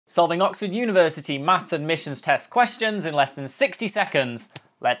Solving Oxford University Maths Admissions Test questions in less than 60 seconds.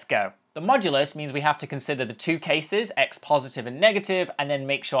 Let's go. The modulus means we have to consider the two cases, x positive and negative, and then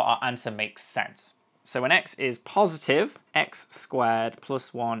make sure our answer makes sense. So when x is positive, x squared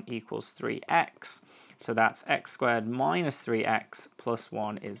plus 1 equals 3x. So that's x squared minus 3x plus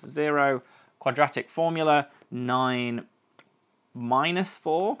 1 is 0. Quadratic formula, 9 minus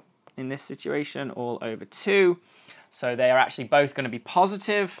 4 in this situation, all over 2. So they are actually both going to be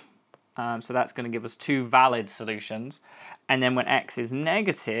positive. So that's going to give us two valid solutions. And then when x is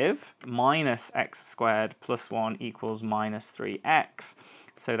negative, minus x squared plus 1 equals minus 3x.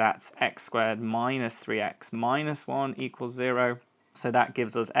 So that's x squared minus 3x minus 1 equals 0. So that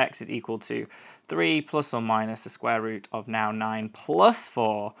gives us x is equal to 3 plus or minus the square root of now 9 plus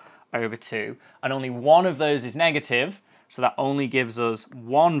 4 over 2. And only one of those is negative. So that only gives us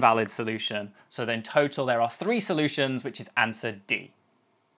one valid solution. So then in total there are 3 solutions, which is answer D.